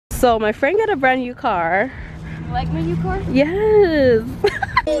So my friend got a brand new car. You like my new car? Yes.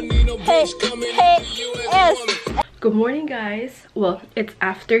 Yes. Good morning, guys. Well, it's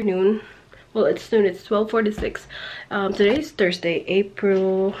afternoon. Well, it's noon. It's 12:46. Today is Thursday,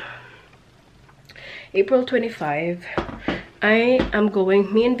 April 25. Me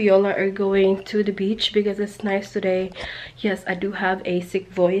and Viola are going to the beach because it's nice today. Yes, I do have a sick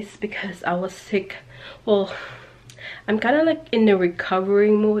voice because I was sick. Well, I'm kind of like in the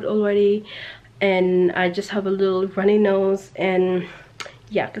recovering mode already, and I just have a little runny nose, and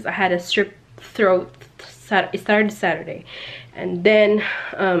yeah, because I had a strep throat. It started Saturday, and then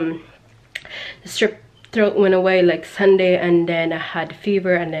the strep throat went away like Sunday, and then I had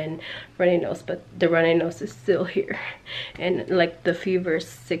fever and then runny nose, but the runny nose is still here, and like the fever,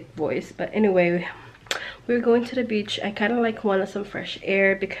 sick voice. But anyway, we're going to the beach. I kind of like wanted some fresh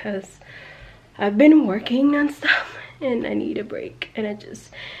air because I've been working and stuff, and I need a break, and I just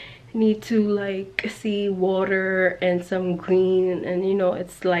need to like see water and some green, and you know,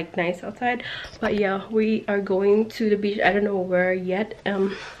 it's like nice outside. But yeah, we are going to the beach. I don't know where yet.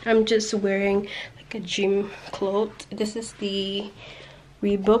 I'm just wearing like a gym clothes. This is the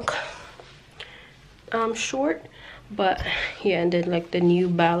Reebok short, but yeah, and then like the New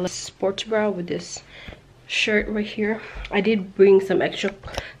Balance sports bra with this shirt right here. I did bring some extra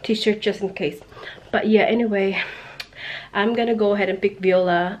t-shirt just in case. But yeah, anyway, I'm gonna go ahead and pick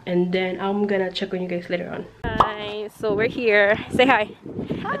Viola, and then I'm gonna check on you guys later on. Hi, so we're here. Say hi.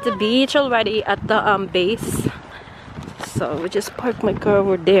 At the beach already, at the base. So we just parked my car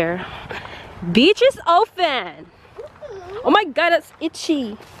over there. Beach is open. Oh my god, that's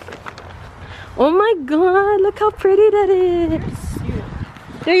itchy. Oh my god, look how pretty that is.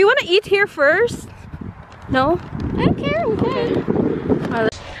 Do you want to eat here first? No? I don't care. Okay.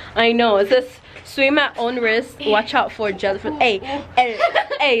 I know, it says swim at own risk, watch out for jellyfish.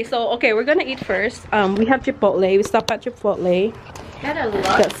 Hey, so okay, we're gonna eat first. We have Chipotle. We stopped at Chipotle.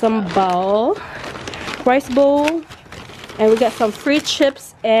 Got some bowl, rice bowl, and we got some free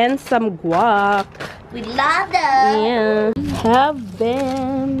chips and some guac. We love them. Yeah, have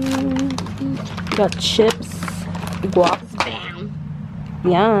them. Got chips, guac. Bam.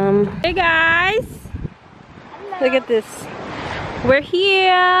 Yum. Hey guys, hello. Look at this. We're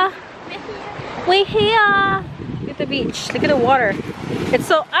here. We're here. Look at the beach. Look at the water. It's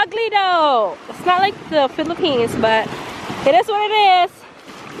so ugly though. It's not like the Philippines, but it is what it is.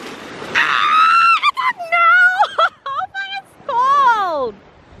 Ah, no! Oh my, it's cold.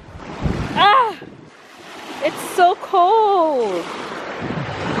 Ah, it's so cold.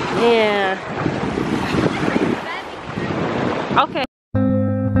 Yeah. Okay.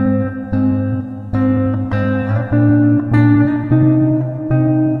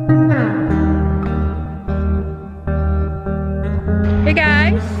 Hey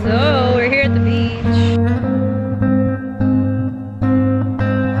guys, so we're here at the beach.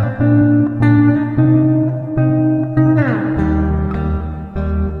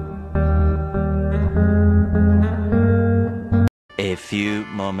 A few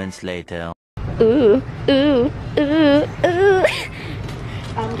moments later. Ooh, ooh, ooh, ooh.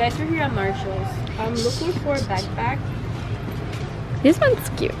 Guys, we're here at Marshall's. I'm looking for a backpack. This one's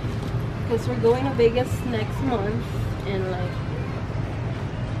cute. Because we're going to Vegas next month, and like,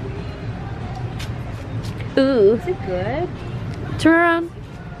 ooh, is it good? Turn around.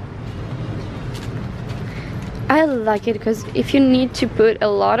 I like it because if you need to put a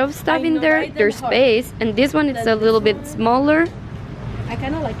lot of stuff in there, there's space, and this one is a little bit smaller. I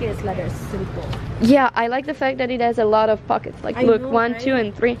kind of like it. It's like simple. Yeah, I like the fact that it has a lot of pockets. Like, look, 1, 2,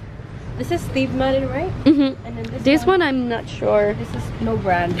 and 3. This is Steve Madden, right? Mm-hmm. And then this one I'm not sure. This is no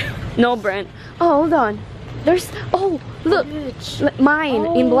brand. No brand. Oh, hold on. There's, oh, look, mine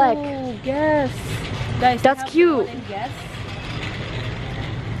in black. Oh, yes. Guys, that's cute.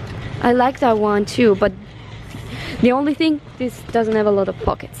 I like that one too, but the only thing, this doesn't have a lot of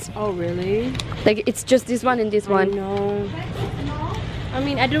pockets. Oh, really? Like, it's just this one and this one. No. I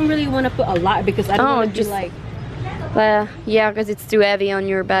mean, I don't really want to put a lot because I don't want to be like... yeah, because it's too heavy on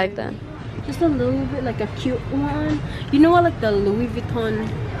your bag then. Just a little bit, like a cute one. You know what, like the Louis Vuitton.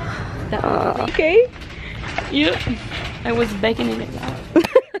 That okay. Yep. I was backing it up.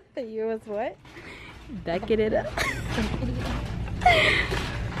 You was what? Backing it up.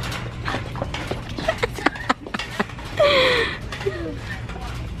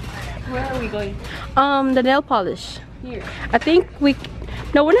 Where are we going? The nail polish. Here. I think we...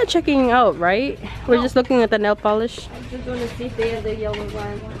 No, we're not checking out, right? We're just looking at the nail polish. I'm just gonna see if they have the yellow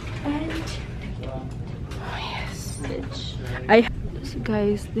one. And... oh, yes.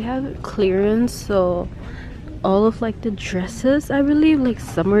 Guys, they have clearance, so all of like the dresses, I believe, like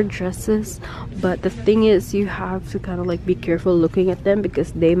summer dresses. But the thing is, you have to kind of like be careful looking at them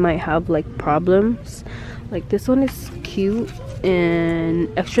because they might have like problems. Like this one is cute and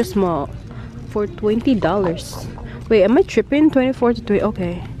extra small for $20. Wait, am I tripping? 24 to 20.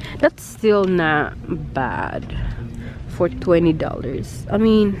 Okay, that's still not bad for $20. I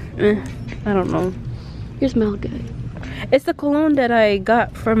mean, I don't know. You smell good. It's the cologne that I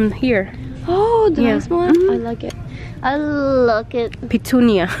got from here. Oh, the Yeah. nice one. I like it. I like it.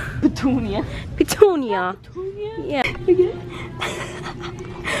 Petunia. Petunia. Petunia. Yeah.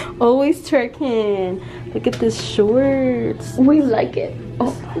 Always twerking. Look at these shorts. We like it.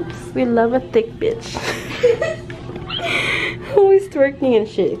 Oh, we love a thick bitch. Always twerking and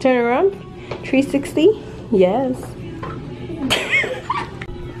shit. Turn around. 360. Yes.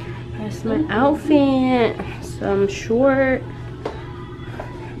 That's my outfit. Some short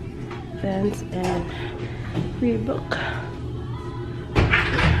pants and Reebok.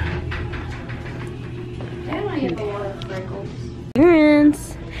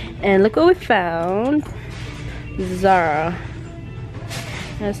 Pants. And look what we found. Zara.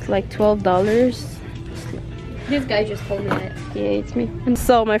 That's like $12. This guy just told me that. Yeah, it's me. And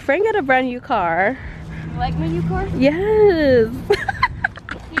so my friend got a brand new car. You like my new car? Yes.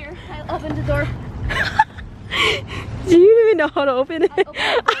 Here, I'll open the door. Do you even know how to open it?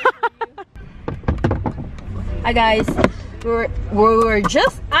 Hi guys, we're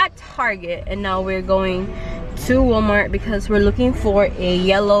just at Target and now we're going to Walmart because we're looking for a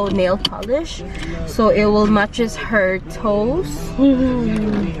yellow nail polish so it will matches her toes.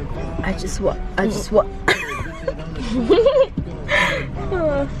 I just want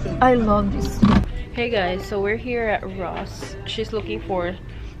I love this. Hey guys, so we're here at Ross. She's looking for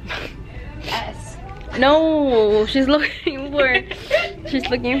Yes. no, she's looking for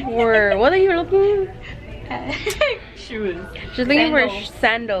what are you looking for? Shoes. She's looking for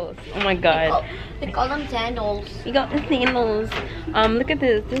sandals. Oh my god. They call them sandals. We got the sandals. Look at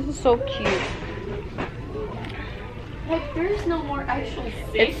this. This is so cute. Like, there's no more actual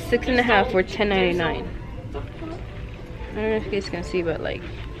fit. It's 6.5 for $10.99. I don't know if you guys can see, but like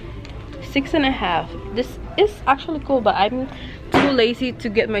 6.5. This is actually cool, but I'm too lazy to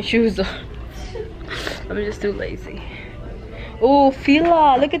get my shoes on. I'm just too lazy. Oh,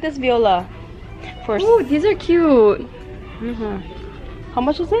 Fila. Look at this Viola. Oh, these are cute. How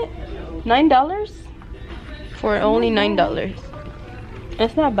much is it? $9? For only $9.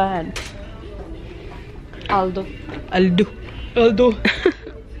 That's not bad. Aldo. Look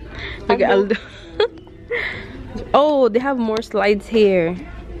at Aldo. Oh, they have more slides here.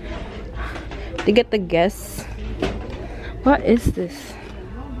 They get the guests. What is this?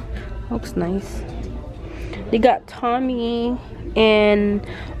 Looks nice. They got Tommy and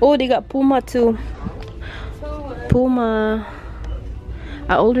oh, they got Puma too. Puma.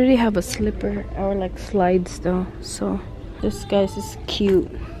 I already have a slipper or like slides though, so this guy's is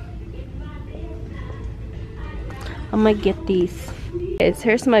cute. I might get these. Guys,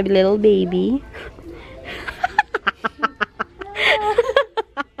 here's my little baby.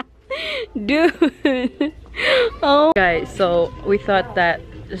 Dude. Oh guys, so we thought that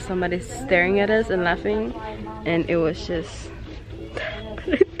somebody's staring at us and laughing, and it was just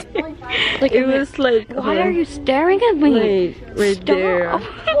Like, it was like, why are you staring at me? Right there.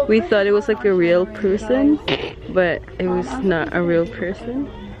 We thought it was like a real person, but it was not a real person.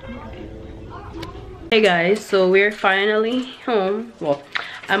 Hey guys, so we're finally home. Well,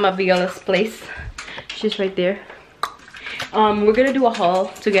 I'm at Viola's place. She's right there. We're gonna do a haul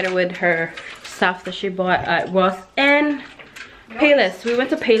together with her stuff that she bought at Ross and Payless. We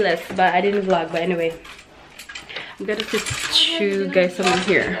went to Payless, but I didn't vlog. But anyway, I'm gonna just show you guys something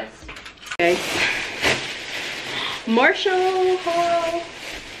here. Guys, Marshall haul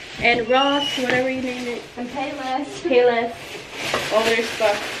and Ross, whatever you name it, And Payless. Payless, all their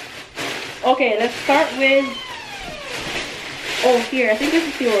stuff. Okay, let's start with, oh here, I think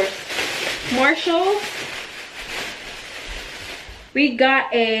this is yours. Marshall. We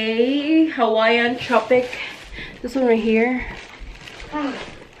got a Hawaiian Tropic. This one right here.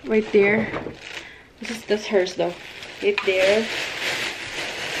 Right there. That's hers though. Right there.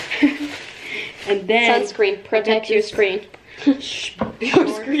 And then Sunscreen. Protect your screen. your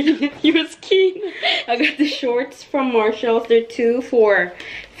screen. Your skin. I got the shorts from Marshalls. They're two for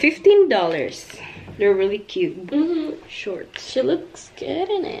 $15. They're really cute. Shorts. She looks good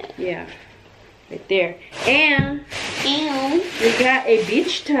in it. Yeah. Right there. And we got a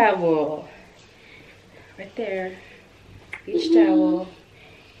beach towel. Right there. Beach towel.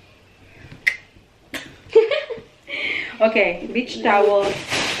 Okay, beach towel.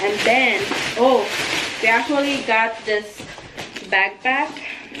 And then, oh, We actually got this backpack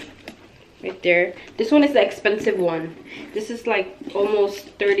right there. This one is the expensive one. This is like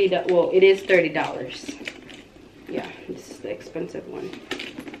almost $30. Well, it is $30. Yeah, this is the expensive one.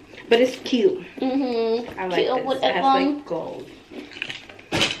 But it's cute. I like this. It has like gold.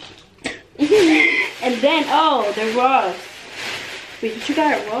 And then, oh, the Ross. Wait, did you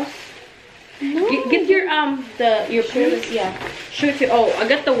got it, Ross? No. Get your your playlist. Yeah. Show it to. Oh, I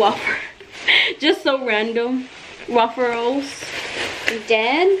got the waffle. Just so random. Waffle rolls.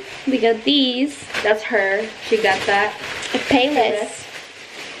 Then we got these. That's her. She got that. A playlist.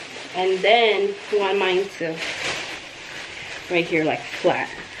 And then you want mine too. Right here, like flat.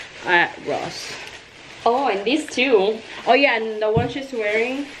 At Ross. Oh, and these two. Oh yeah, and the one she's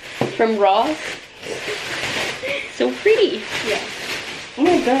wearing From Ross. So pretty. Yeah. Oh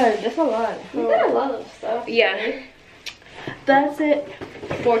my god, that's a lot. We got a lot of stuff. Yeah. That's it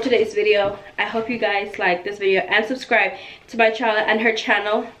for today's video. I hope you guys like this video and subscribe to my channel and her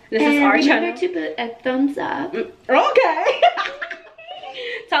channel. This is our channel. Remember to put a thumbs up. Okay.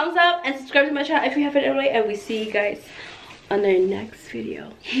 Thumbs up and subscribe to my channel if you haven't already. And we see you guys on the next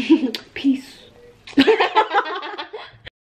video. Peace.